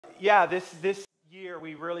Yeah, this year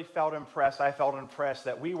we really felt impressed. I felt impressed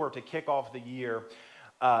that we were to kick off the year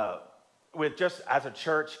with just as a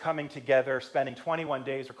church coming together, spending 21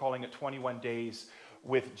 days. We're calling it 21 Days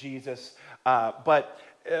with Jesus. But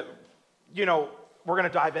we're going to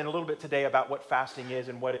dive in a little bit today about what fasting is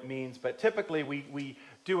and what it means. But typically we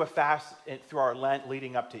do a fast through our Lent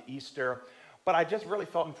leading up to Easter. But I just really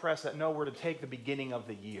felt impressed that we're to take the beginning of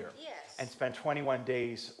the year and spend 21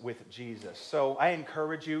 days with Jesus. So I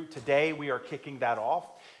encourage you, today we are kicking that off.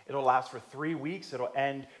 It'll last for 3 weeks. It'll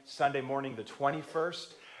end Sunday morning, the 21st.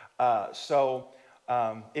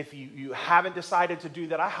 If you haven't decided to do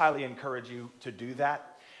that, I highly encourage you to do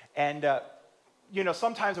that. And,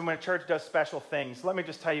 sometimes when a church does special things, let me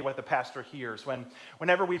just tell you what the pastor hears.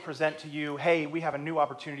 Whenever we present to you, hey, we have a new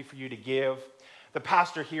opportunity for you to give, the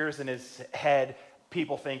pastor hears in his head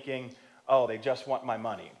people thinking, oh, they just want my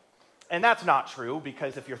money. And that's not true,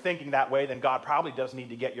 because if you're thinking that way, then God probably does need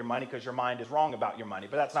to get your money because your mind is wrong about your money.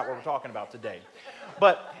 But that's not what we're talking about today.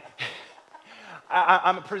 But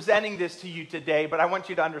I'm presenting this to you today, but I want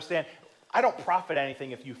you to understand, I don't profit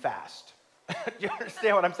anything if you fast. Do you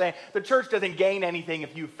understand what I'm saying? The church doesn't gain anything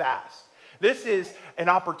if you fast. This is an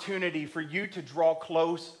opportunity for you to draw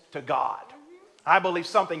close to God. I believe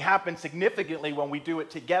something happens significantly when we do it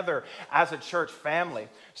together as a church family.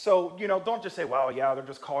 So, don't just say, well, yeah, they're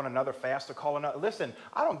just calling another fast to call another. Listen,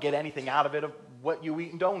 I don't get anything out of it of what you eat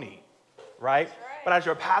and don't eat, right? But as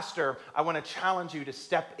your pastor, I want to challenge you to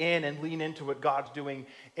step in and lean into what God's doing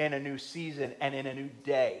in a new season and in a new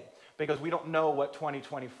day, because we don't know what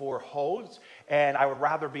 2024 holds, and I would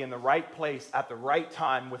rather be in the right place at the right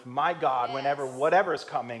time with my God whenever whatever is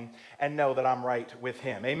coming, and know that I'm right with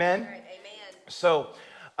him. Amen? Right, amen. So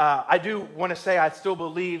I do want to say I still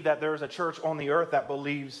believe that there's a church on the earth that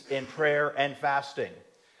believes in prayer and fasting.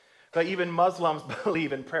 But even Muslims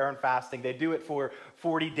believe in prayer and fasting. They do it for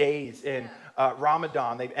 40 days in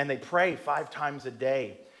Ramadan, and they pray 5 times a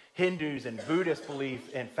day. Hindus and Buddhists believe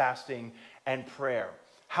in fasting and prayer.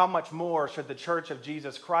 How much more should the Church of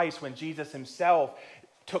Jesus Christ, when Jesus himself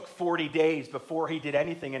took 40 days before he did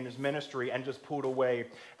anything in his ministry and just pulled away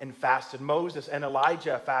and fasted? Moses and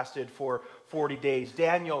Elijah fasted for 40 days.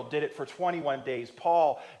 Daniel did it for 21 days.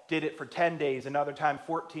 Paul did it for 10 days, another time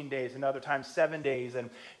 14 days, another time 7 days. And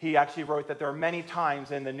he actually wrote that there are many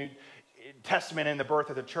times in the New Testament, in the birth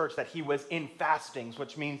of the church, that he was in fastings,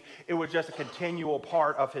 which means it was just a continual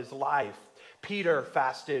part of his life. Peter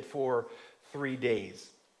fasted for 3 days.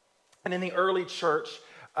 And in the early church,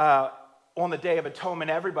 on the Day of Atonement,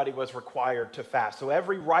 everybody was required to fast. So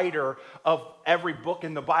every writer of every book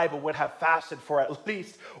in the Bible would have fasted for at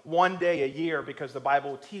least 1 day a year, because the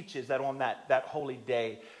Bible teaches that on that holy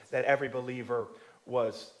day that every believer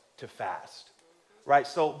was to fast. Right?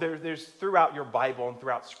 So there's throughout your Bible and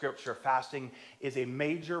throughout Scripture, fasting is a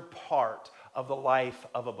major part of the life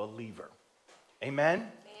of a believer. Amen?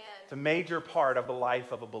 It's a major part of the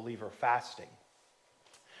life of a believer, fasting.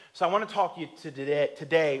 So I want to talk to you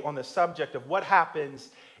today on the subject of what happens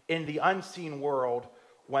in the unseen world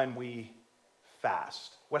when we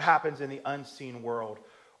fast. What happens in the unseen world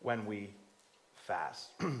when we fast?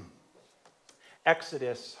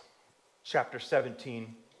 Exodus chapter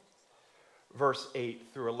 17, verse 8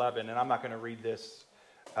 through 11. And I'm not going to read this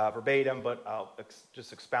verbatim, but I'll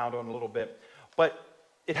just expound on it a little bit. But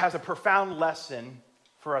it has a profound lesson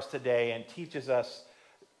for us today and teaches us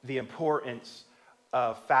the importance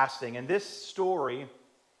of fasting. And this story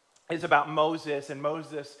is about Moses, and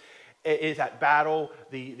Moses is at battle.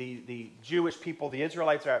 The Jewish people, the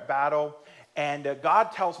Israelites, are at battle, and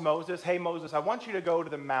God tells Moses, hey Moses, I want you to go to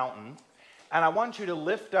the mountain, and I want you to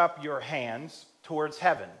lift up your hands towards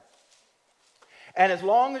heaven. And as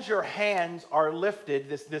long as your hands are lifted,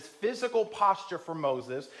 this physical posture for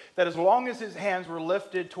Moses, that as long as his hands were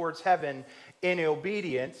lifted towards heaven in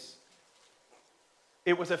obedience,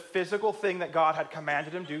 it was a physical thing that God had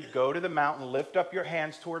commanded him to do. Go to the mountain, lift up your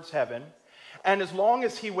hands towards heaven. And as long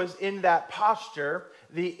as he was in that posture,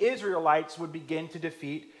 the Israelites would begin to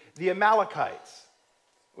defeat the Amalekites,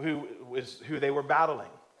 who they were battling.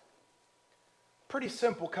 Pretty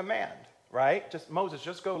simple command, right? Moses,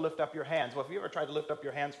 just go lift up your hands. Well, if you ever tried to lift up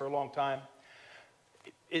your hands for a long time,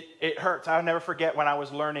 it hurts. I'll never forget when I was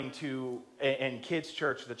learning in kids'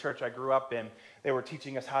 church, the church I grew up in, they were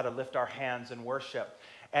teaching us how to lift our hands in worship.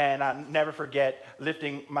 And I'll never forget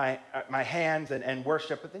lifting my hands and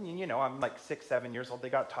worship. But then, I'm like 6, 7 years old. They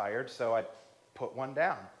got tired, so I put one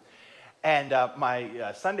down. And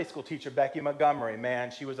my Sunday school teacher, Becky Montgomery,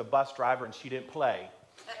 man, she was a bus driver and she didn't play.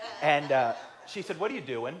 And she said, what are you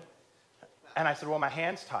doing? And I said, well, my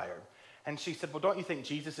hand's tired. And she said, well, don't you think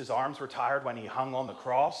Jesus' arms were tired when he hung on the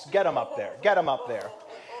cross? Get him up there. Get him up there.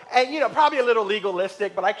 And, probably a little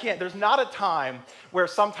legalistic, but I can't. There's not a time where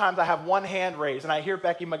sometimes I have one hand raised and I hear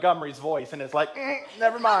Becky Montgomery's voice and it's like,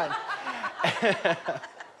 never mind.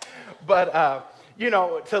 But,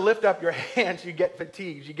 to lift up your hands, you get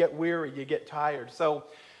fatigued, you get weary, you get tired. So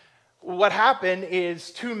what happened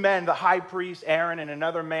is two men, the high priest Aaron and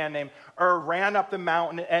another man named ran up the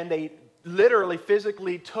mountain, and they literally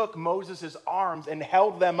physically took Moses' arms and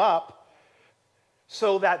held them up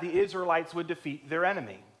so that the Israelites would defeat their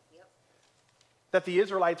enemy. Yep. That the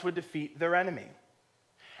Israelites would defeat their enemy.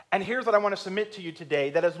 And here's what I want to submit to you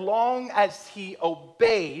today, that as long as he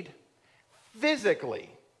obeyed physically,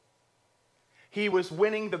 he was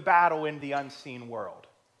winning the battle in the unseen world.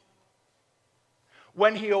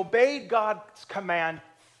 When he obeyed God's command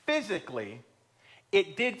physically,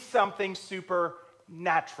 it did something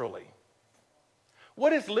supernaturally.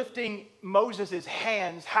 What does lifting Moses'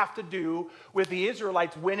 hands have to do with the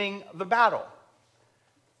Israelites winning the battle?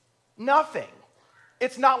 Nothing.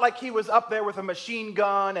 It's not like he was up there with a machine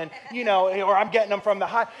gun and, or I'm getting them from the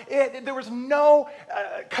high. There was no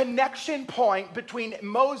connection point between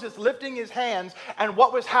Moses lifting his hands and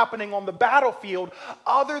what was happening on the battlefield,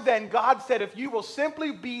 other than God said, if you will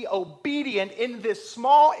simply be obedient in this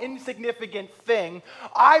small, insignificant thing,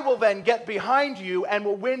 I will then get behind you and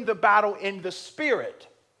will win the battle in the spirit.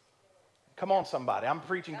 Come on, somebody. I'm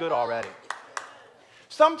preaching good already.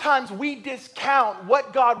 Sometimes we discount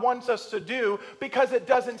what God wants us to do because it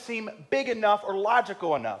doesn't seem big enough or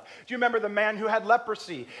logical enough. Do you remember the man who had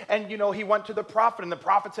leprosy? And, he went to the prophet, and the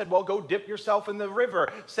prophet said, well, go dip yourself in the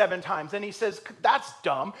river 7 times. And he says, that's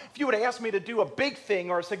dumb. If you would ask me to do a big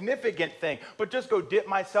thing or a significant thing, but just go dip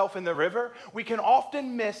myself in the river, we can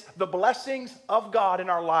often miss the blessings of God in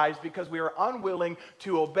our lives because we are unwilling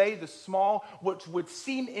to obey the small, which would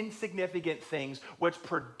seem insignificant things, which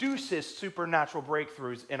produces supernatural breakthroughs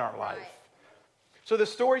in our life. So the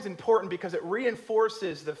story is important because it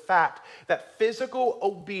reinforces the fact that physical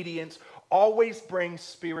obedience always brings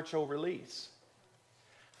spiritual release.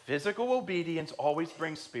 Physical obedience always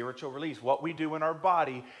brings spiritual release. What we do in our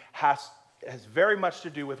body has very much to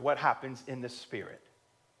do with what happens in the spirit.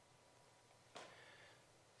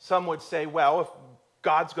 Some would say, well, if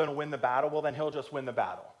God's going to win the battle, well, then he'll just win the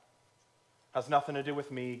battle. Has nothing to do with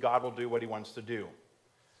me. God will do what he wants to do.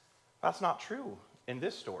 That's not true in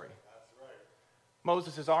this story. That's right.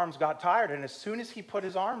 Moses' arms got tired, and as soon as he put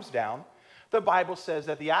his arms down, the Bible says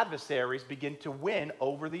that the adversaries begin to win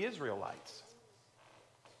over the Israelites.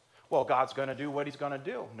 Well, God's going to do what he's going to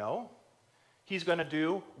do. No. He's going to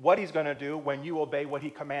do what he's going to do when you obey what he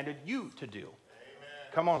commanded you to do. Amen.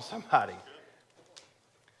 Come on, somebody.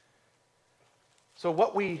 So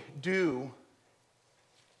what we do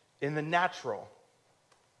in the natural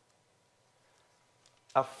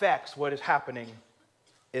affects what is happening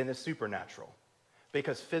in the supernatural.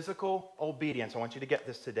 Because physical obedience, I want you to get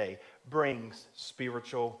this today, brings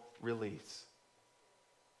spiritual release.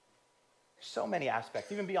 So many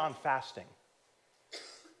aspects, even beyond fasting.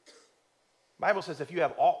 The Bible says if you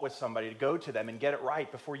have aught with somebody, to go to them and get it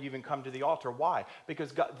right before you even come to the altar. Why?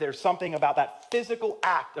 Because there's something about that physical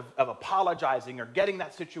act of apologizing or getting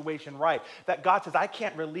that situation right that God says, I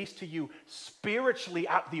can't release to you spiritually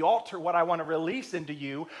at the altar what I want to release into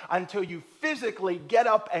you until you physically get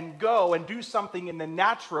up and go and do something in the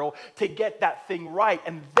natural to get that thing right.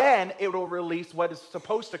 And then it will release what is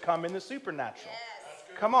supposed to come in the supernatural.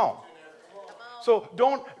 Yes. Come on. So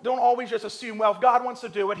don't always just assume, well, if God wants to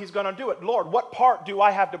do it, he's going to do it. Lord, what part do I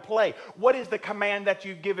have to play? What is the command that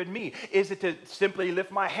you've given me? Is it to simply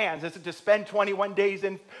lift my hands? Is it to spend 21 days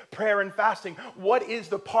in prayer and fasting? What is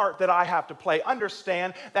the part that I have to play?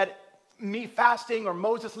 Understand that me fasting or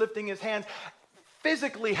Moses lifting his hands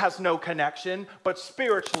physically has no connection, but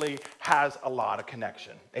spiritually has a lot of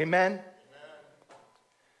connection. Amen?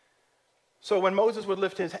 So when Moses would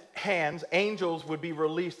lift his hands, angels would be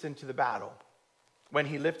released into the battle. When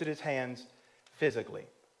he lifted his hands physically.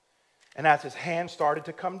 And as his hands started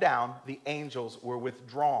to come down, the angels were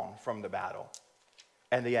withdrawn from the battle,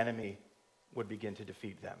 and the enemy would begin to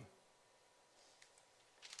defeat them.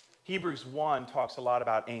 Hebrews 1 talks a lot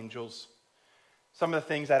about angels. Some of the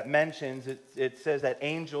things that it mentions, it says that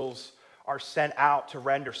angels are sent out to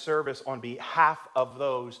render service on behalf of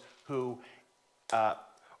those who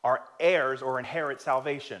are heirs or inherit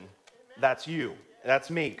salvation. Amen. That's you. That's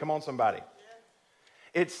me. Come on, somebody.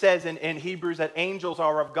 It says in Hebrews that angels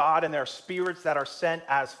are of God and they're spirits that are sent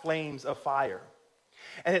as flames of fire.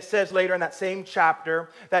 And it says later in that same chapter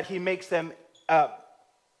that he makes them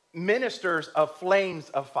ministers of flames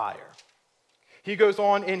of fire. He goes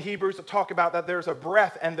on in Hebrews to talk about that there's a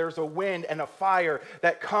breath and there's a wind and a fire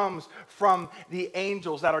that comes from the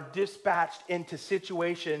angels that are dispatched into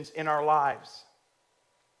situations in our lives.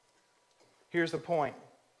 Here's the point.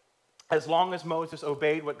 As long as Moses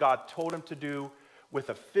obeyed what God told him to do with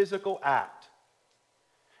a physical act,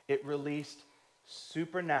 it released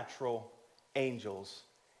supernatural angels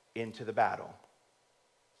into the battle.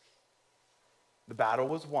 The battle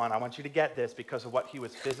was won. I want you to get this because of what he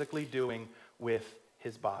was physically doing with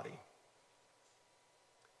his body.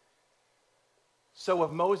 So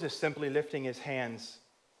of Moses simply lifting his hands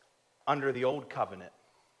under the old covenant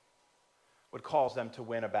would cause them to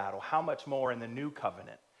win a battle, how much more in the new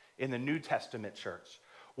covenant, in the New Testament church,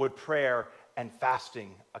 would prayer and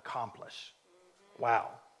fasting accomplish? Wow.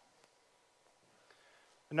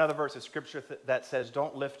 Another verse of scripture that says,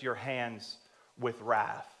 don't lift your hands with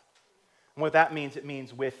wrath. And what that means, it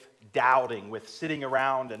means with doubting, with sitting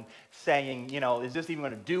around and saying, is this even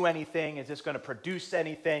going to do anything? Is this going to produce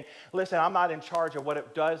anything? Listen, I'm not in charge of what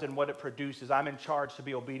it does and what it produces. I'm in charge to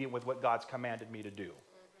be obedient with what God's commanded me to do.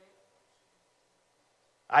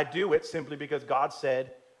 I do it simply because God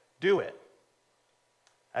said, do it.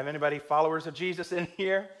 Have anybody followers of Jesus in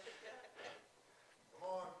here?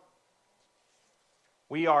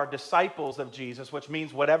 We are disciples of Jesus, which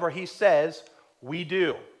means whatever he says, we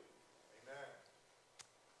do.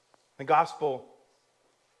 The gospel,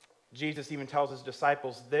 Jesus even tells his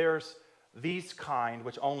disciples, there's these kind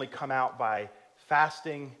which only come out by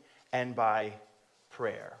fasting and by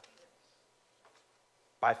prayer.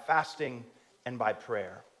 By fasting and by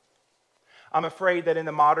prayer. I'm afraid that in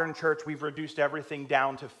the modern church, we've reduced everything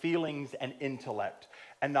down to feelings and intellect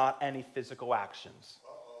and not any physical actions.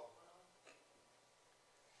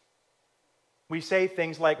 We say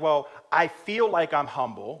things like, well, I feel like I'm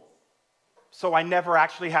humble, so I never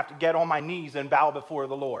actually have to get on my knees and bow before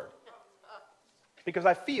the Lord. Because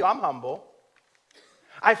I feel I'm humble.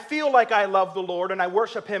 I feel like I love the Lord and I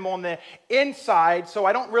worship him on the inside, so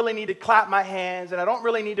I don't really need to clap my hands and I don't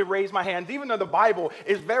really need to raise my hands, even though the Bible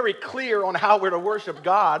is very clear on how we're to worship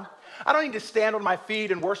God. I don't need to stand on my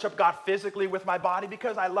feet and worship God physically with my body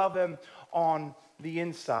because I love him on the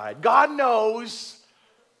inside. God knows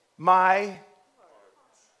my...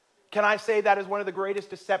 Can I say that is one of the greatest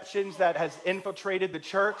deceptions that has infiltrated the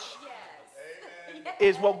church? Yes.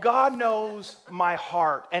 Is, well, God knows my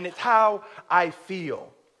heart, and it's how I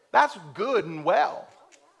feel. That's good and well.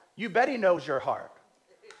 You bet he knows your heart.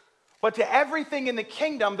 But to everything in the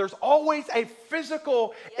kingdom, there's always a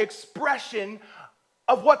physical expression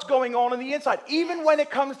of what's going on the inside, even when it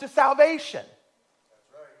comes to salvation.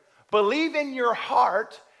 That's right. Believe in your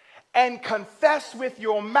heart and confess with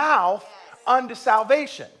your mouth unto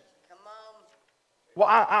salvation. Well,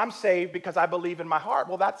 I'm saved because I believe in my heart.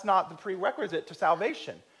 Well, that's not the prerequisite to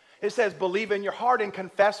salvation. It says believe in your heart and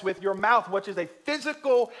confess with your mouth, which is a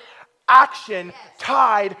physical action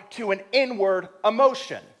tied to an inward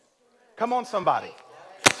emotion. Come on, somebody.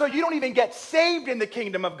 So you don't even get saved in the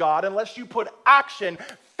kingdom of God unless you put action,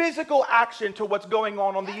 physical action to what's going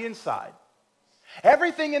on the inside.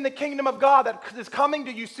 Everything in the kingdom of God that is coming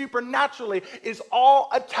to you supernaturally is all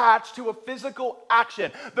attached to a physical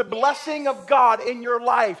action. The blessing of God in your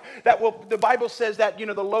life, the Bible says that,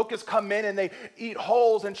 the locusts come in and they eat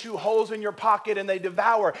holes and chew holes in your pocket and they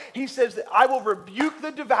devour. He says that I will rebuke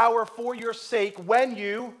the devourer for your sake when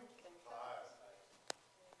you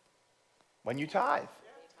tithe.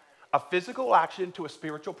 A physical action to a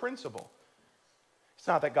spiritual principle. It's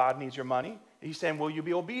not that God needs your money. He's saying, will you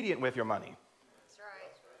be obedient with your money?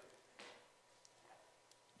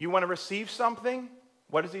 You want to receive something?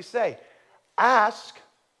 What does he say? Ask,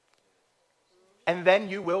 and then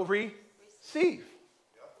you will receive.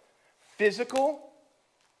 Physical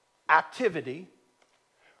activity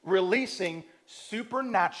releasing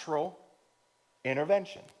supernatural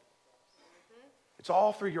intervention. It's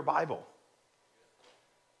all through your Bible.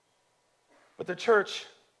 But the church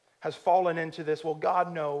has fallen into this, well,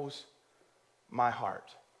 God knows my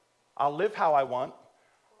heart. I'll live how I want.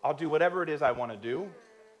 I'll do whatever it is I want to do.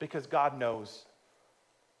 Because God knows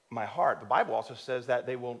my heart. The Bible also says that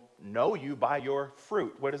they will know you by your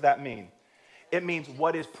fruit. What does that mean? It means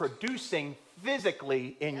what is producing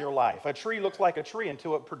physically in your life. A tree looks like a tree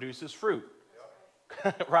until it produces fruit.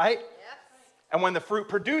 Right? Yep. And when the fruit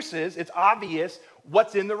produces, it's obvious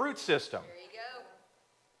what's in the root system. There you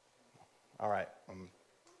go. All right.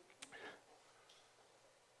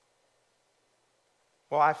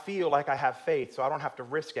 Well, I feel like I have faith, so I don't have to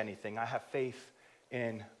risk anything. I have faith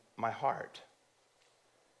in my heart.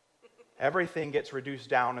 Everything gets reduced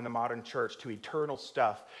down in the modern church to eternal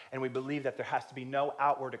stuff, and we believe that there has to be no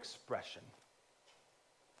outward expression.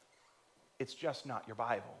 It's just not your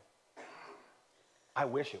Bible. I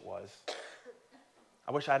wish it was.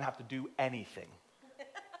 I wish I didn't have to do anything.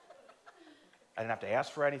 I didn't have to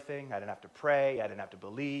ask for anything. I didn't have to pray. I didn't have to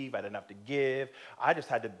believe. I didn't have to give. I just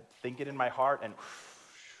had to think it in my heart and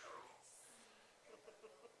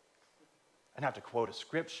I didn't have to quote a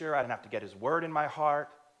scripture. I didn't have to get his word in my heart.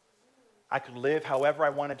 I could live however I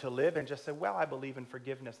wanted to live and just say, well, I believe in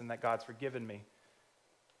forgiveness and that God's forgiven me.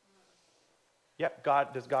 Yep,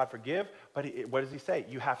 does God forgive? But what does he say?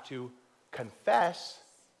 You have to confess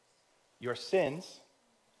your sins,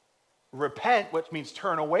 repent, which means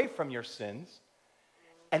turn away from your sins,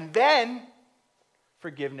 and then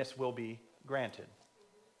forgiveness will be granted.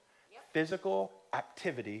 Yep. Physical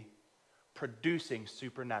activity producing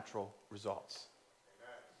supernatural results.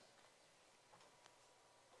 Amen.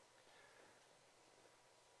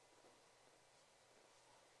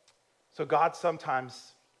 So God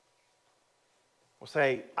sometimes will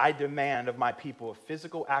say, I demand of my people a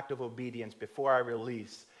physical act of obedience before I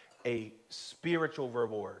release a spiritual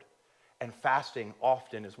reward. And fasting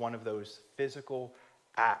often is one of those physical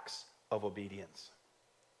acts of obedience.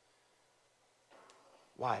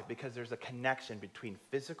 Why? Because there's a connection between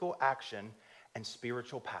physical action and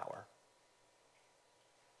spiritual power.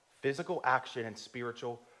 Physical action and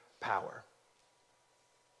spiritual power.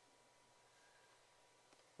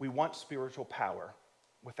 We want spiritual power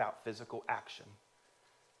without physical action.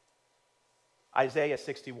 Isaiah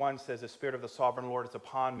 61 says, the Spirit of the Sovereign Lord is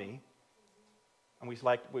upon me. And we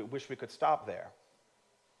wish we could stop there.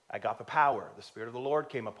 I got the power. The Spirit of the Lord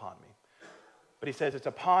came upon me. But he says it's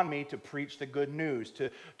upon me to preach the good news,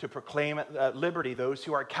 to proclaim liberty, those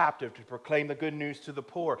who are captive, to proclaim the good news to the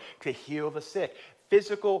poor, to heal the sick.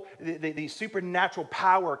 Physical, the supernatural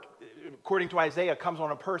power, according to Isaiah, comes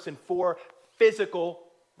on a person for physical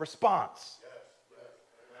response.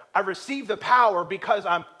 I receive the power because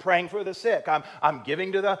I'm praying for the sick. I'm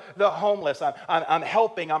giving to the homeless. I'm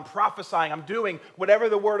helping. I'm prophesying. I'm doing whatever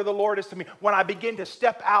the word of the Lord is to me. When I begin to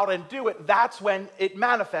step out and do it, that's when it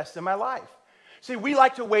manifests in my life. See, we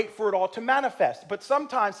like to wait for it all to manifest. But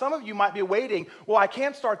sometimes, some of you might be waiting, well, I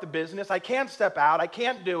can't start the business. I can't step out. I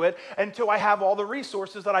can't do it until I have all the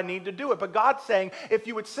resources that I need to do it. But God's saying, if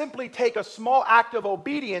you would simply take a small act of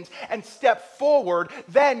obedience and step forward,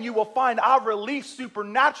 then you will find I'll release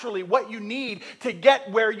supernaturally what you need to get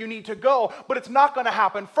where you need to go. But it's not going to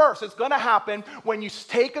happen first. It's going to happen when you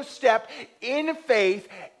take a step in faith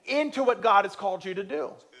into what God has called you to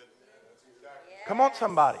do. Come on,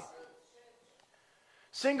 somebody.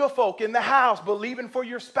 Single folk in the house, believing for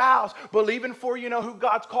your spouse, believing for, who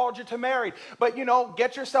God's called you to marry. But,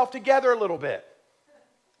 get yourself together a little bit.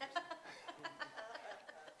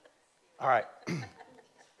 All right.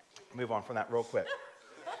 Move on from that real quick.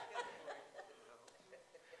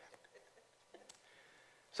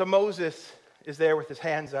 So Moses is there with his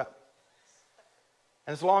hands up.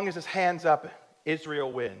 And as long as his hands up,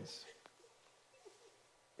 Israel wins.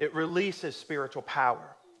 It releases spiritual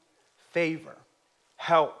power, favor,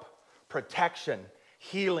 help, protection,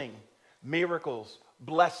 healing, miracles,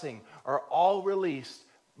 blessing are all released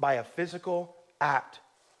by a physical act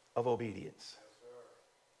of obedience.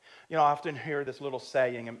 I often hear this little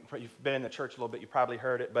saying, and you've been in the church a little bit, you probably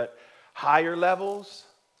heard it, but higher levels,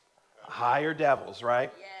 higher devils,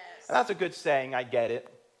 right? Yes. And that's a good saying, I get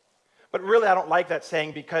it. But really, I don't like that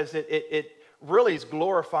saying because it really is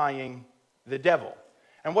glorifying the devil.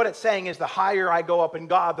 And what it's saying is the higher I go up in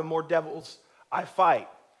God, the more devils I fight.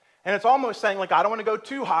 And it's almost saying, like, I don't want to go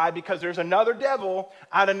too high because there's another devil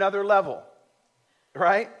at another level,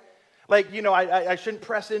 right? Like, I shouldn't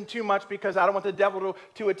press in too much because I don't want the devil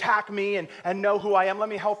to attack me and know who I am. Let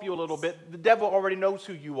me help you a little bit. The devil already knows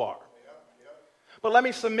who you are. But let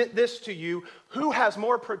me submit this to you. Who has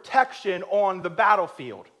more protection on the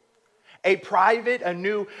battlefield? A private, a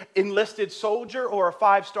new enlisted soldier, or a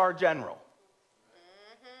 5-star general?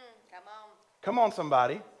 Come on. Come on,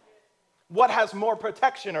 somebody. What has more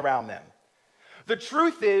protection around them? The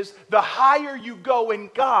truth is, the higher you go in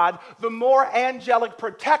God, the more angelic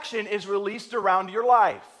protection is released around your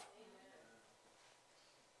life.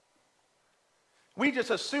 We just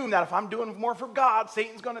assume that if I'm doing more for God,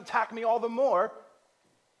 Satan's going to attack me all the more.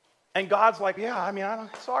 And God's like, yeah,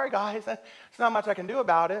 sorry guys, there's not much I can do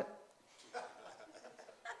about it.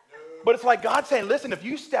 But it's like God saying, listen, if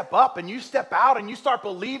you step up and you step out and you start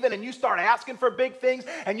believing and you start asking for big things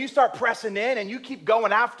and you start pressing in and you keep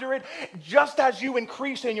going after it, just as you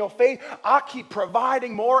increase in your faith, I'll keep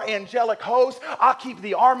providing more angelic hosts. I'll keep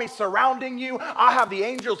the army surrounding you. I'll have the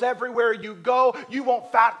angels everywhere you go. You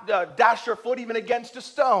won't dash your foot even against a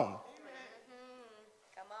stone.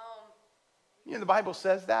 Come on. The Bible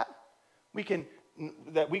says that. We can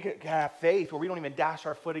that we can have faith where we don't even dash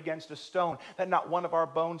our foot against a stone, that not one of our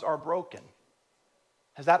bones are broken.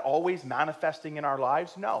 Has that always manifesting in our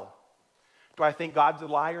lives? No. Do I think God's a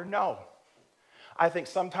liar? No. I think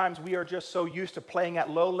sometimes we are just so used to playing at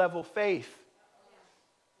low-level faith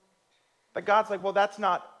that God's like, well, that's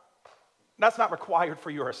not required for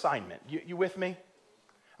your assignment. You with me? I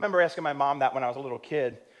remember asking my mom that when I was a little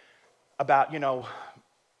kid about,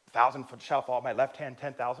 1,000-foot shelf off my left hand,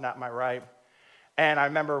 10,000 at my right. And I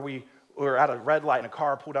remember we were at a red light and a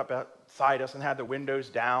car pulled up outside us and had the windows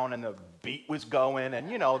down and the beat was going. And,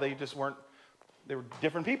 they were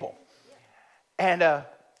different people. And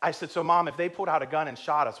I said, so Mom, if they pulled out a gun and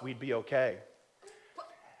shot us, we'd be okay.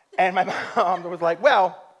 And my mom was like,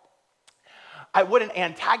 well, I wouldn't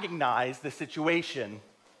antagonize the situation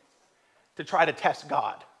to try to test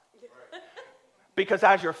God. Because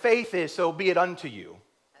as your faith is, so be it unto you.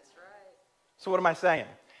 That's right. So what am I saying?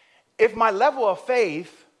 If my level of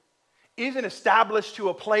faith isn't established to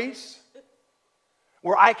a place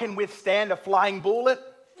where I can withstand a flying bullet,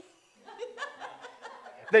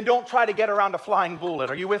 then don't try to get around a flying bullet.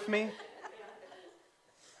 Are you with me?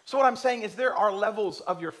 So what I'm saying is there are levels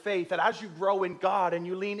of your faith that as you grow in God and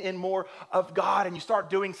you lean in more of God and you start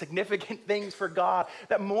doing significant things for God,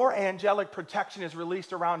 that more angelic protection is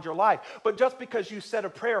released around your life. But just because you said a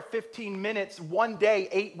prayer 15 minutes one day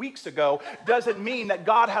 8 weeks ago doesn't mean that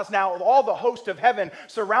God has now all the host of heaven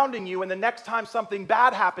surrounding you, and the next time something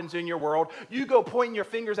bad happens in your world, you go pointing your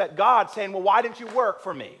fingers at God saying, well, why didn't you work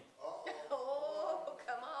for me?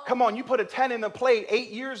 Come on, you put a 10 in the plate 8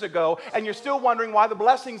 years ago, and you're still wondering why the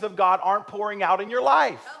blessings of God aren't pouring out in your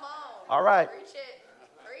life. Come on. All right. Preach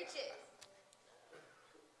it. Preach it.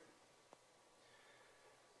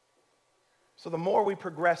 So the more we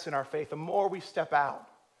progress in our faith, the more we step out,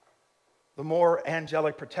 the more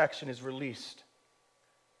angelic protection is released.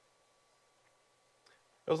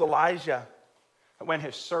 It was Elijah when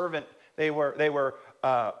his servant, they were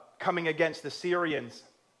coming against the Syrians.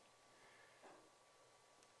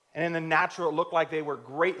 And in the natural, it looked like they were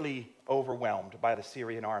greatly overwhelmed by the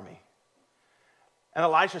Syrian army. And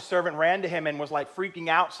Elisha's servant ran to him and was like freaking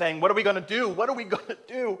out, saying, what are we going to do? What are we going to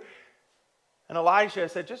do? And Elisha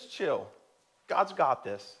said, just chill. God's got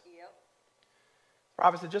this. Yep. The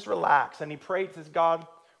prophet said, just relax. And he prayed, says, God,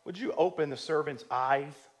 would you open the servant's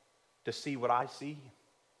eyes to see what I see?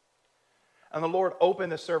 And the Lord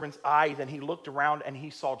opened the servant's eyes, and he looked around, and he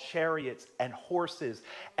saw chariots and horses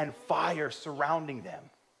and fire surrounding them.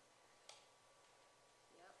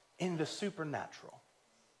 In the supernatural.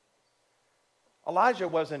 Elijah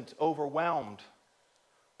wasn't overwhelmed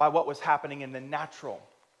by what was happening in the natural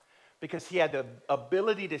because he had the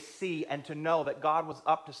ability to see and to know that God was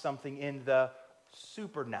up to something in the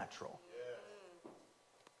supernatural. Yeah.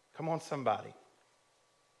 Come on, somebody.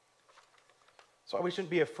 So we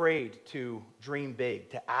shouldn't be afraid to dream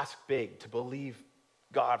big, to ask big, to believe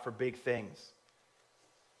God for big things.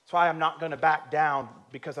 That's why I'm not going to back down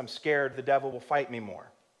because I'm scared the devil will fight me more.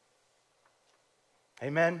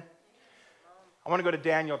 Amen? I want to go to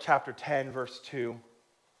Daniel chapter 10, verse 2.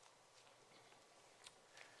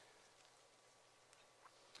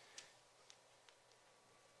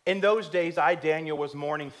 In those days, I, Daniel, was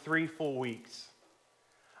mourning 3 full weeks.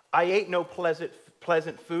 I ate no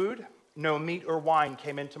pleasant food, no meat or wine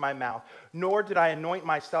came into my mouth, nor did I anoint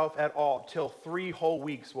myself at all till 3 whole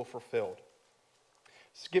weeks were fulfilled.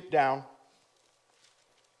 Skip down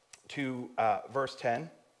to verse 10.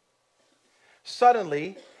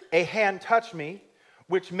 Suddenly, a hand touched me,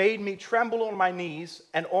 which made me tremble on my knees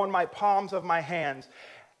and on my palms of my hands.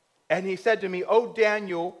 And he said to me, O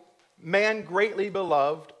Daniel, man greatly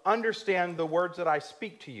beloved, understand the words that I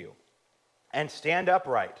speak to you, and stand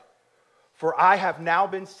upright, for I have now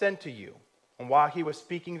been sent to you. And while he was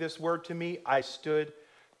speaking this word to me, I stood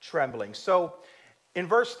trembling. So in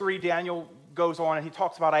verse 3, Daniel goes on and he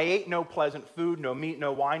talks about, I ate no pleasant food, no meat,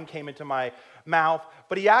 no wine came into my mouth.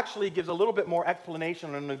 But he actually gives a little bit more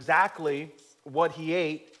explanation on exactly what he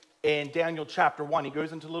ate in Daniel chapter 1. He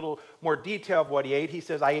goes into a little more detail of what he ate. He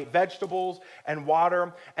says, I ate vegetables and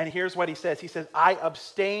water. And here's what he says. He says, I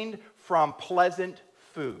abstained from pleasant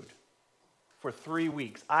food for 3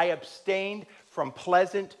 weeks. I abstained from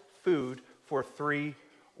pleasant food for 3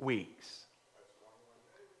 weeks.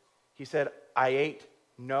 He said, I ate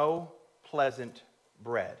no pleasant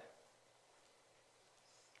bread.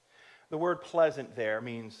 The word pleasant there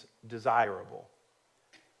means desirable.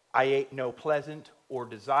 I ate no pleasant or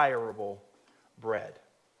desirable bread.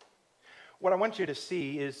 What I want you to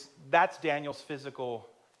see is that's Daniel's physical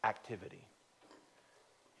activity.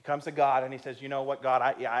 He comes to God and he says, you know what, God,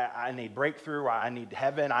 I need breakthrough. I need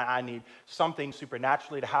heaven. I need something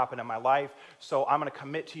supernaturally to happen in my life. So I'm going to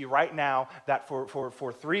commit to you right now that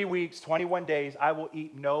for 3 weeks, 21 days, I will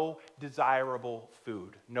eat no desirable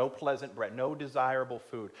food, no pleasant bread, no desirable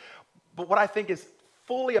food. But what I think is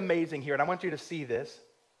fully amazing here, and I want you to see this,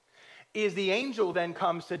 is the angel then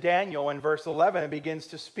comes to Daniel in verse 11 and begins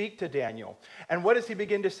to speak to Daniel. And what does he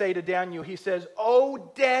begin to say to Daniel? He says,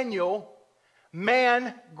 "Oh, Daniel,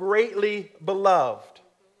 man greatly beloved."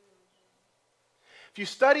 If you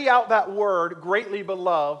study out that word, greatly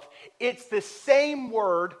beloved, it's the same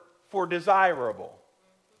word for desirable.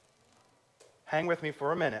 Hang with me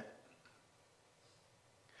for a minute.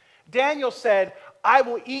 Daniel said, "I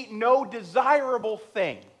will eat no desirable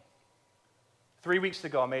thing." 3 weeks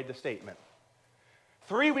ago, I made the statement.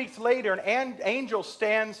 3 weeks later, an angel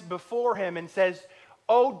stands before him and says,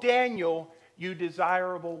 "Oh, Daniel, you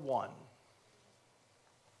desirable one."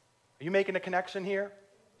 Are you making a connection here?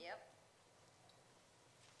 Yep.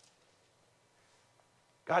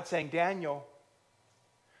 God's saying, Daniel,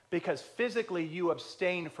 because physically you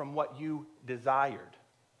abstained from what you desired,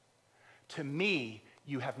 to me,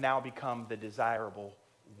 you have now become the desirable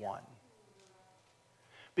one.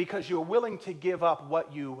 Because you're willing to give up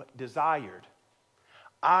what you desired,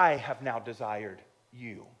 I have now desired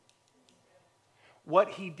you. What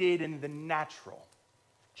he did in the natural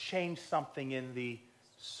changed something in the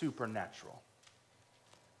supernatural.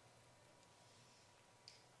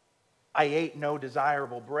 I ate no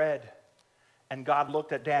desirable bread. And God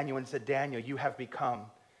looked at Daniel and said, Daniel, you have become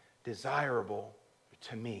desirable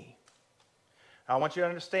to me. Now, I want you to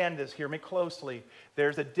understand this. Hear me closely.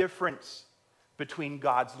 There's a difference between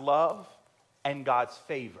God's love and God's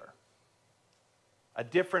favor. A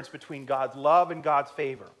difference between God's love and God's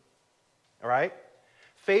favor. All right?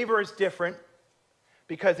 Favor is different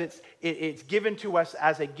because it's given to us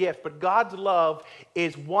as a gift. But God's love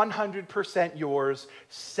is 100% yours,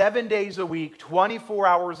 7 days a week, 24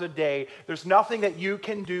 hours a day. There's nothing that you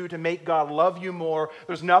can do to make God love you more.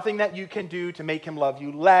 There's nothing that you can do to make him love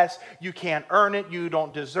you less. You can't earn it. You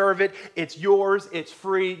don't deserve it. It's yours. It's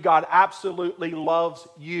free. God absolutely loves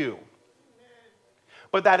you.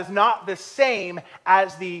 But that is not the same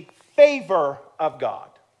as the favor of God.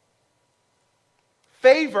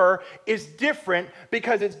 Favor is different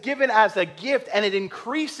because it's given as a gift and it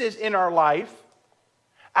increases in our life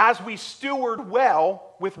as we steward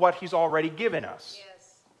well with what he's already given us.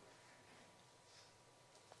 Yes.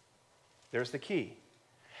 There's the key.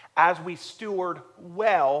 As we steward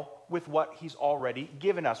well with what he's already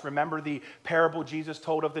given us. Remember the parable Jesus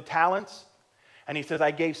told of the talents? And he says, I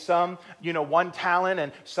gave some, 1 talent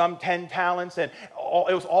and some 10 talents. And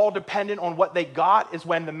it was all dependent on what they got is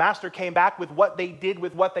when the master came back with what they did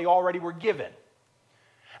with what they already were given.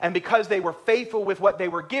 And because they were faithful with what they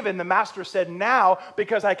were given, the master said, now,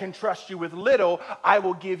 because I can trust you with little, I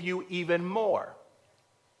will give you even more.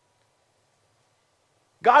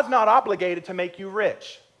 God's not obligated to make you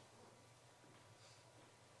rich.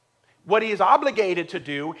 What he is obligated to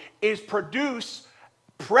do is produce,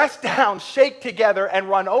 press down, shake together, and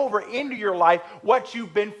run over into your life what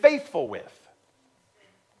you've been faithful with.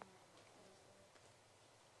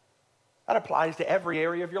 That applies to every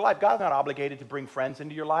area of your life. God's not obligated to bring friends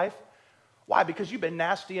into your life. Why? Because you've been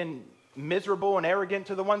nasty and miserable and arrogant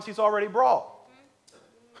to the ones he's already brought.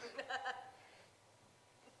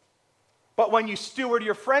 But when you steward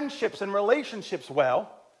your friendships and relationships well,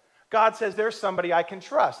 God says there's somebody I can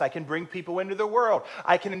trust. I can bring people into the world.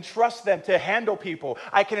 I can entrust them to handle people.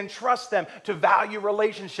 I can entrust them to value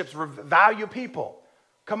relationships, value people.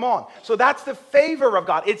 Come on. So that's the favor of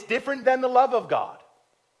God. It's different than the love of God.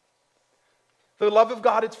 The love of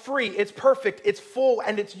God, it's free, it's perfect, it's full,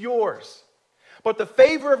 and it's yours. But the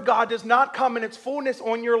favor of God does not come in its fullness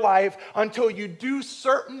on your life until you do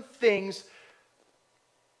certain things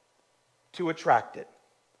to attract it.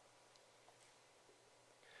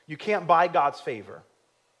 You can't buy God's favor.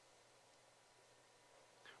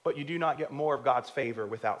 But you do not get more of God's favor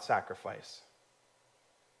without sacrifice.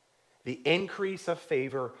 The increase of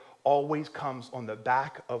favor always comes on the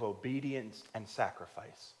back of obedience and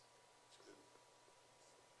sacrifice.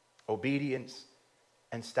 Obedience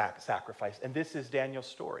and sacrifice. And this is Daniel's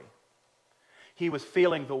story. He was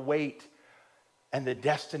feeling the weight and the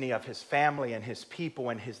destiny of his family and his people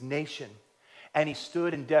and his nation. And he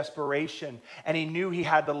stood in desperation, and he knew he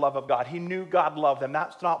had the love of God. He knew God loved him.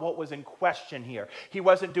 That's not what was in question here. He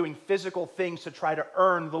wasn't doing physical things to try to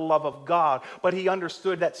earn the love of God, but he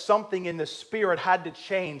understood that something in the spirit had to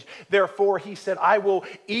change. Therefore, he said, I will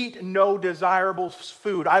eat no desirable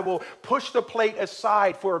food. I will push the plate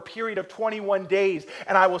aside for a period of 21 days,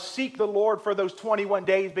 and I will seek the Lord for those 21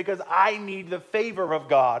 days because I need the favor of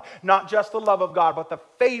God, not just the love of God, but the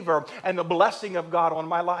favor and the blessing of God on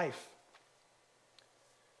my life.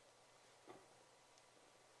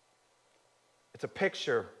 It's a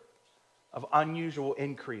picture of unusual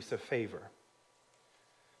increase of favor.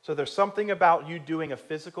 So there's something about you doing a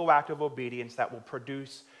physical act of obedience that will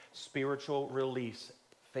produce spiritual release,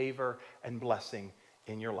 favor, and blessing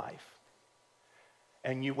in your life.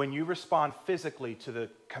 And when you respond physically to the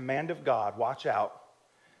command of God, watch out.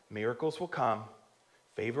 Miracles will come,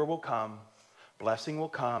 favor will come, blessing will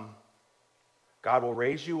come. God will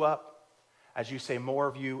raise you up as you say more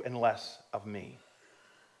of you and less of me.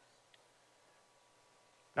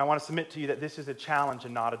 Now, I want to submit to you that this is a challenge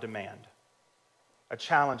and not a demand. A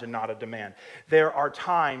challenge and not a demand. There are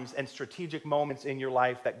times and strategic moments in your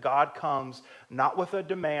life that God comes not with a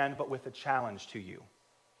demand, but with a challenge to you.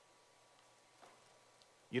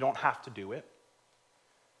 You don't have to do it.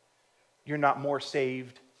 You're not more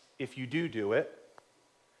saved if you do it.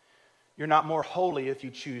 You're not more holy if you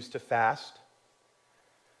choose to fast.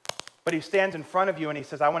 But he stands in front of you and he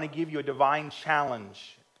says, I want to give you a divine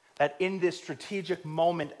challenge. That in this strategic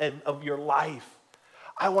moment of your life,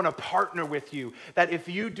 I want to partner with you. That if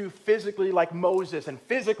you do physically like Moses and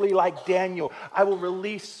physically like Daniel, I will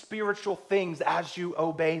release spiritual things as you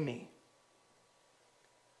obey me.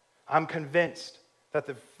 I'm convinced that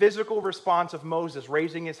the physical response of Moses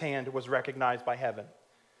raising his hand was recognized by heaven.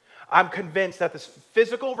 I'm convinced that this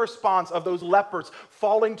physical response of those lepers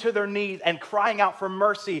falling to their knees and crying out for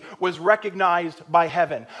mercy was recognized by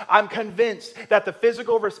heaven. I'm convinced that the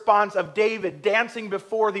physical response of David dancing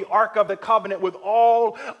before the Ark of the Covenant with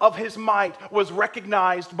all of his might was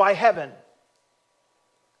recognized by heaven.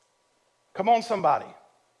 Come on, somebody.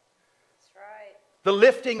 The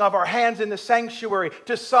lifting of our hands in the sanctuary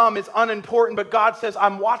to some is unimportant, but God says,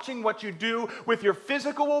 I'm watching what you do with your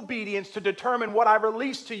physical obedience to determine what I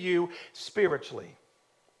release to you spiritually.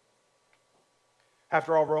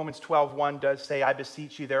 After all, Romans 12:1 does say, I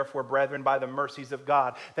beseech you, therefore, brethren, by the mercies of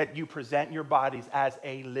God, that you present your bodies as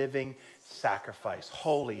a living sacrifice,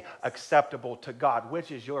 holy, acceptable to God,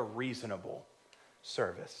 which is your reasonable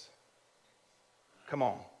service. Come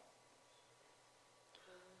on.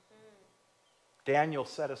 Daniel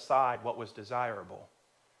set aside what was desirable.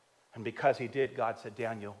 And because he did, God said,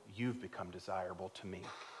 Daniel, you've become desirable to me.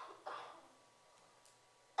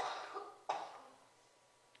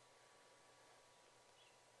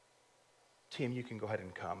 Team, you can go ahead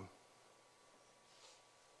and come.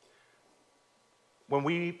 When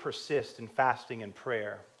we persist in fasting and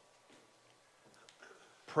prayer,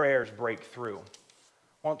 prayers break through.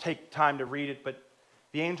 Won't take time to read it, but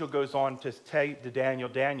the angel goes on to say to Daniel,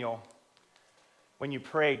 Daniel, when you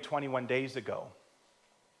prayed 21 days ago,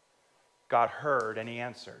 God heard and he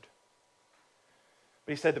answered.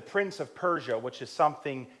 But he said the prince of Persia, which is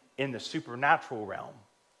something in the supernatural realm,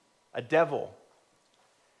 a devil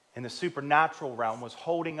in the supernatural realm, was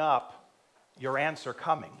holding up your answer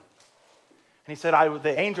coming. And he said,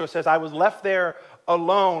 the angel says, I was left there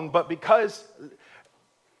alone, but because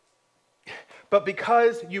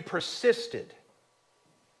you persisted,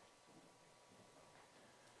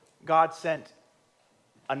 God sent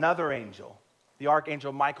another angel, the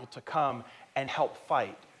archangel Michael, to come and help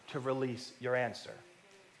fight to release your answer.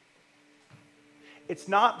 It's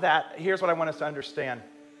not that, here's what I want us to understand.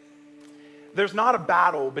 There's not a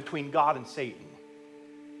battle between God and Satan.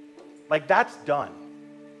 Like, that's done.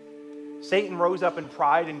 Satan rose up in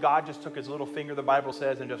pride and God just took his little finger, the Bible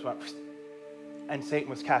says, and just went, and Satan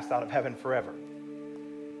was cast out of heaven forever.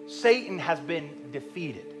 Satan has been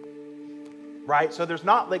defeated. Right? So there's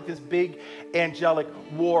not like this big angelic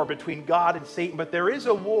war between God and Satan, but there is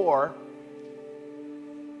a war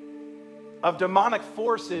of demonic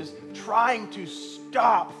forces trying to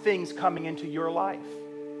stop things coming into your life.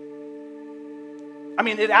 I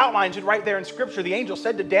mean, it outlines it right there in Scripture. The angel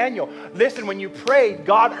said to Daniel, listen, when you prayed,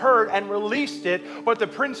 God heard and released it, but the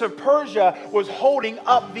prince of Persia was holding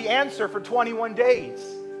up the answer for 21 days.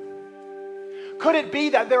 Could it be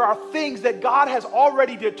that there are things that God has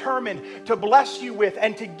already determined to bless you with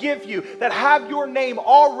and to give you that have your name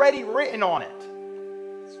already written on it?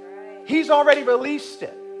 That's right. He's already released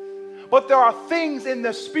it. But there are things in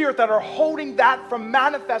the spirit that are holding that from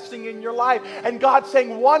manifesting in your life. And God's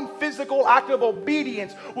saying one physical act of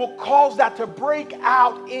obedience will cause that to break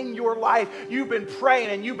out in your life. You've been praying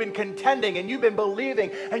and you've been contending and you've been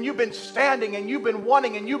believing and you've been standing and you've been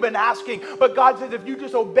wanting and you've been asking. But God says, if you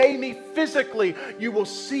just obey me physically, you will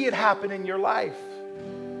see it happen in your life.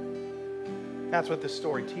 That's what this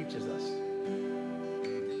story teaches us.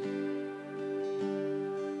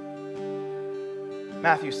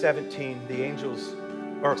 Matthew 17,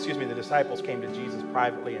 the disciples came to Jesus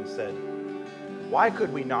privately and said, "Why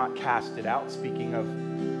could we not cast it out?" Speaking of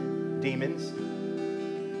demons.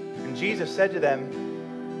 And Jesus said to them,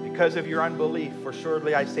 "Because of your unbelief, for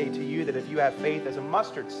surely I say to you that if you have faith as a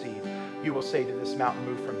mustard seed, you will say to this mountain,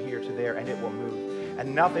 move from here to there, and it will move.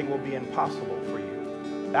 And nothing will be impossible for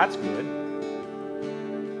you." That's good.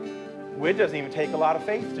 It doesn't even take a lot of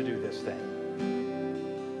faith to do this thing.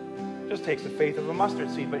 It just takes the faith of a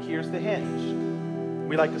mustard seed, but here's the hinge.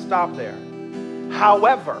 We like to stop there.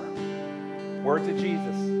 However, words of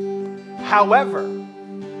Jesus, however,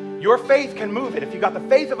 your faith can move it. If you got the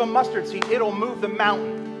faith of a mustard seed, it'll move the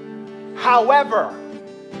mountain. However,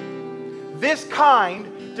 this kind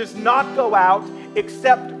does not go out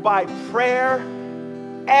except by prayer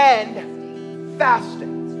and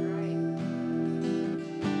fasting.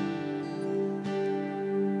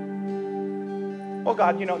 Well,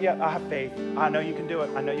 God, I have faith. I know you can do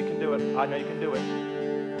it. I know you can do it. I know you can do it.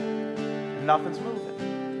 Nothing's moving.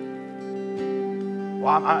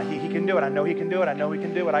 Well, he can do it. I know he can do it. I know he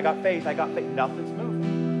can do it. I got faith. Nothing's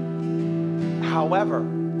moving. However,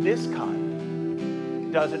 this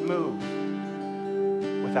kind doesn't move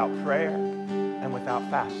without prayer and without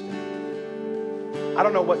fasting. I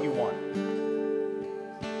don't know what you want.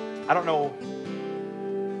 I don't know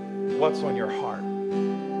what's on your heart.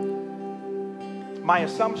 My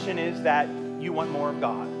assumption is that you want more of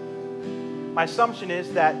God. My assumption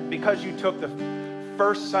is that because you took the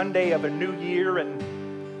first Sunday of a new year and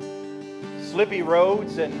slippy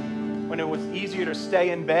roads, and when it was easier to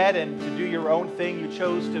stay in bed and to do your own thing, you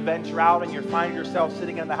chose to venture out and you find yourself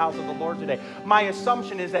sitting in the house of the Lord today. My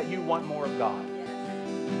assumption is that you want more of God.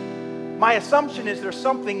 My assumption is there's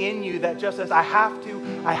something in you that just says, I have to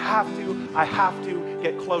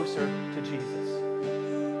get closer to Jesus.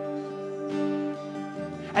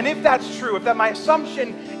 And if that's true, if that my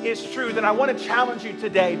assumption is true, then I want to challenge you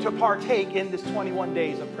today to partake in this 21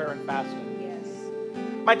 days of prayer and fasting. Yes.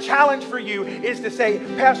 My challenge for you is to say,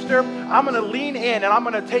 Pastor, I'm going to lean in and I'm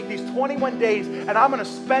going to take these 21 days and I'm going to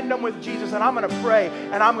spend them with Jesus and I'm going to pray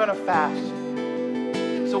and I'm going to fast.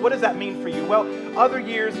 So what does that mean for you? Well, other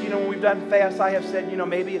years, when we've done fasts, I have said,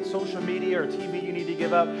 maybe it's social media or TV you need to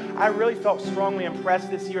give up. I really felt strongly impressed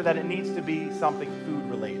this year that it needs to be something food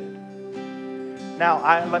related. Now,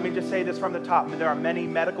 let me just say this from the top. There are many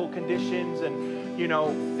medical conditions and,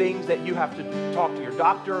 things that you have to talk to your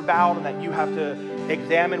doctor about and that you have to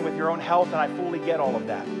examine with your own health, and I fully get all of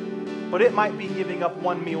that. But it might be giving up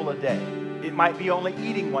one meal a day. It might be only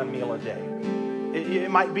eating one meal a day.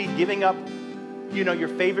 It might be giving up, your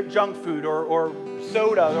favorite junk food or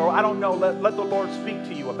soda, or I don't know. Let the Lord speak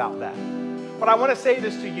to you about that. But I want to say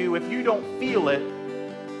this to you. If you don't feel it,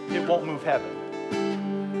 it won't move heaven.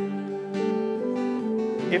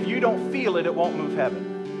 If you don't feel it, it won't move heaven.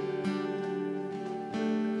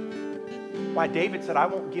 Why David said, I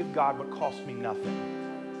won't give God what costs me nothing.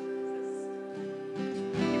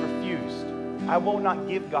 He refused. I will not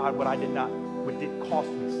give God what did cost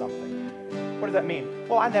me something. What does that mean?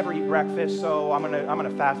 Well, I never eat breakfast, so I'm gonna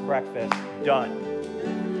fast breakfast. Done.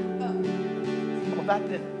 Well, that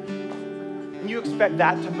didn't. And you expect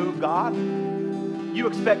that to move God? You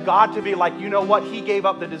expect God to be like, you know what? He gave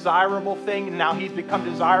up the desirable thing, and now he's become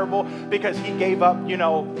desirable because he gave up,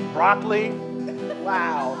 broccoli.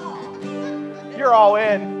 Wow. You're all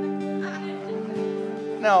in.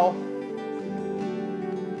 No.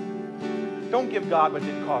 Don't give God what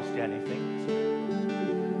didn't cost you anything.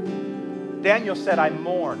 Daniel said, I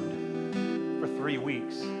mourned for 3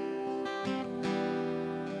 weeks.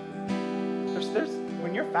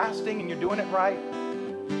 When you're fasting and you're doing it right,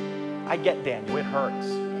 I get Daniel, it hurts.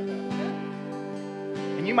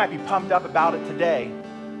 And you might be pumped up about it today.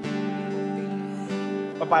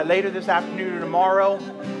 But by later this afternoon or tomorrow,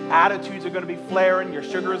 attitudes are going to be flaring, your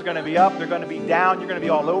sugar is going to be up, they're going to be down, you're going to be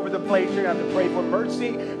all over the place, you're going to have to pray for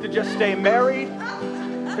mercy to just stay married,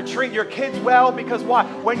 to treat your kids well, because why?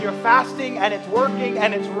 When you're fasting and it's working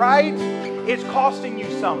and it's right, it's costing you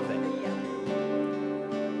something.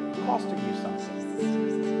 It's costing you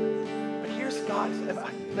something. But here's God's,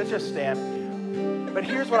 let's just stand. But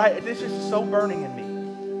here's this is so burning in me.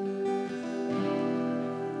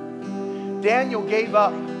 Daniel gave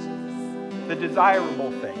up the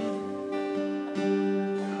desirable thing.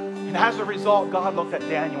 And as a result, God looked at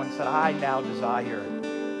Daniel and said, I now desire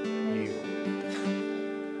you.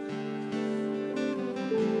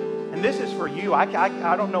 And this is for you. I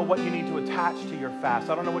don't know what you need to attach to your fast.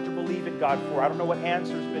 I don't know what you believe in God for. I don't know what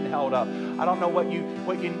answer's been held up. I don't know what you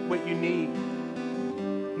need.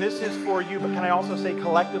 And this is for you, but can I also say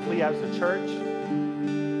collectively as a church,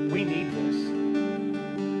 we need this.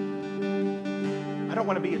 I don't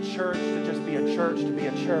want to be a church to just be a church to be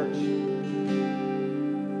a church.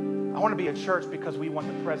 I want to be a church because we want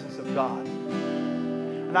the presence of God.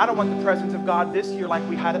 And I don't want the presence of God this year like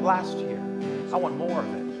we had it last year. I want more of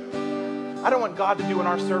it. I don't want God to do in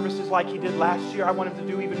our services like He did last year. I want Him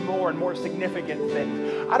to do even more and more significant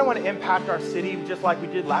things. I don't want to impact our city just like we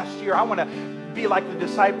did last year. I want to be like the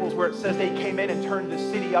disciples where it says they came in and turned the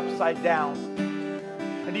city upside down.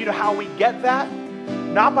 And do you know how we get that?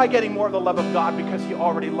 Not by getting more of the love of God because He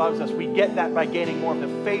already loves us. We get that by gaining more of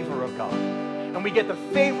the favor of God. And we get the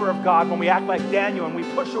favor of God when we act like Daniel and we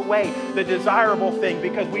push away the desirable thing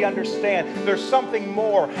because we understand there's something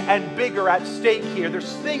more and bigger at stake here.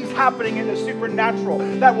 There's things happening in the supernatural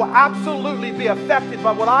that will absolutely be affected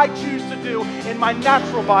by what I choose to do in my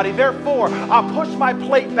natural body. Therefore, I'll push my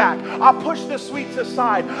plate back. I'll push the sweets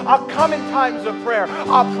aside. I'll come in times of prayer.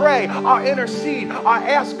 I'll pray. I'll intercede. I'll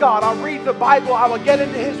ask God. I'll read the Bible. I will get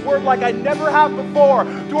into His Word like I never have before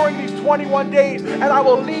during these 21 days. And I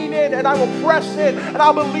will lean in and I will press in, and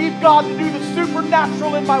I'll believe God to do the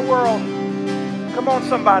supernatural in my world. Come on,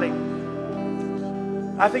 somebody.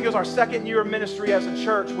 I think it was our second year of ministry as a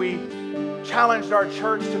church. We challenged our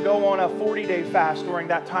church to go on a 40-day fast during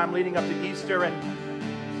that time leading up to Easter. And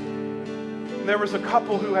there was a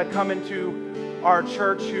couple who had come into our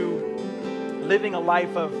church who living a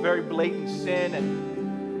life of very blatant sin,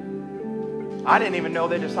 and I didn't even know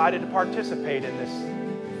they decided to participate in this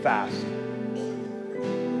fast.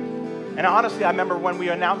 And honestly, I remember when we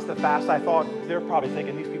announced the fast, I thought they're probably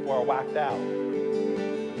thinking these people are whacked out.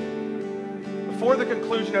 Before the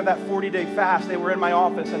conclusion of that 40-day fast, they were in my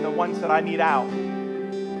office, and the one said, I need out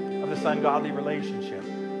of this ungodly relationship.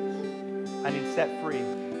 I need set free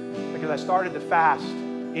because I started the fast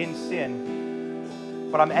in sin,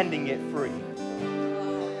 but I'm ending it free.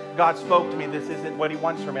 God spoke to me, this isn't what He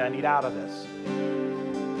wants from me. I need out of this.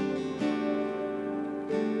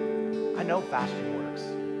 I know fasting works.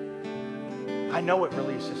 I know it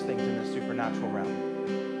releases things in the supernatural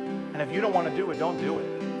realm. And if you don't want to do it, don't do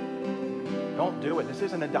it. Don't do it. This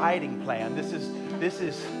isn't a dieting plan. This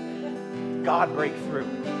is God breakthrough.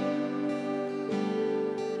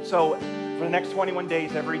 So for the next 21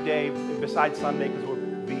 days, every day, besides Sunday, because we'll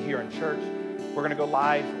be here in church, we're going to go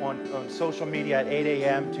live on social media at 8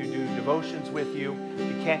 a.m. to do devotions with you. If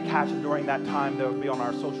you can't catch them during that time, they'll be on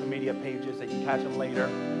our social media pages that you can catch them later.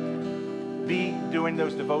 Be doing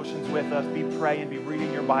those devotions with us. Be praying. Be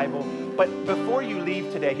reading your Bible. But before you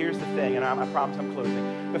leave today, here's the thing, and I promise I'm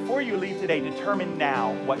closing. Before you leave today, determine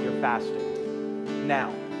now what you're fasting.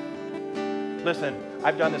 Now. Listen,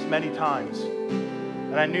 I've done this many times.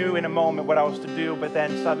 And I knew in a moment what I was to do, but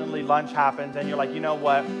then suddenly lunch happens, and you're like, you know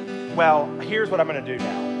what? Well, here's what I'm going to do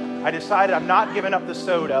now. I decided I'm not giving up the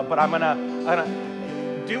soda, but I'm going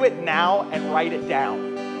to do it now and write it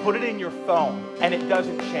down. Put it in your phone, and it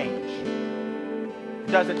doesn't change.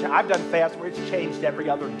 I've done fasts where it's changed every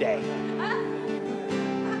other day.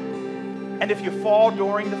 And if you fall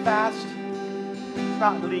during the fast, it's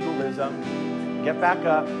not legalism. Get back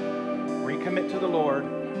up, recommit to the Lord,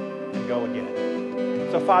 and go again.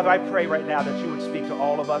 So, Father, I pray right now that you would speak to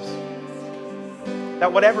all of us.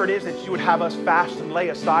 That whatever it is that you would have us fast and lay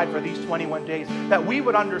aside for these 21 days, that we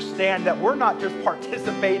would understand that we're not just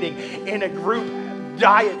participating in a group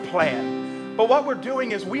diet plan. But what we're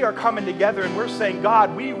doing is we are coming together and we're saying,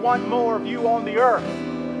 God, we want more of you on the earth.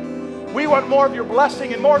 We want more of your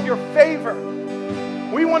blessing and more of your favor.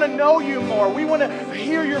 We want to know you more. We want to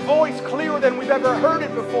hear your voice clearer than we've ever heard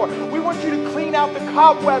it before. We want you to clean out the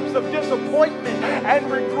cobwebs of disappointment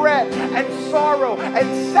and regret and sorrow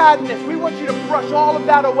and sadness. We want you to brush all of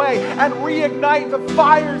that away and reignite the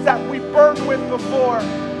fires that we burned with before.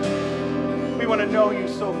 We want to know you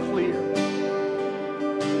so clear.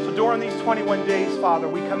 So during these 21 days, Father,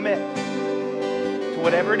 we commit to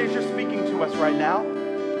whatever it is you're speaking to us right now.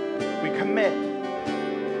 We commit.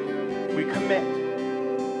 We commit.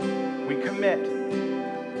 We commit.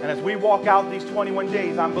 And as we walk out these 21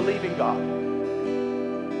 days, I'm believing, God,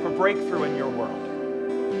 for breakthrough in your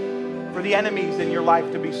world. For the enemies in your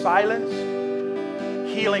life to be silenced.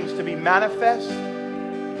 Healings to be manifest.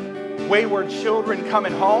 Wayward children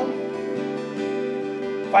coming home.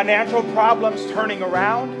 Financial problems turning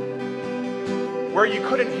around. Where you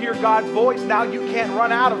couldn't hear God's voice, now you can't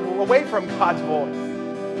run away from God's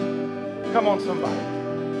voice. Come on, somebody.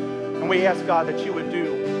 And we ask God that you would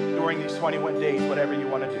do during these 21 days whatever you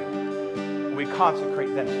want to do. And we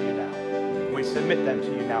consecrate them to you now. We submit them to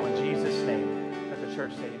you now in Jesus' name. Let the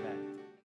church say amen.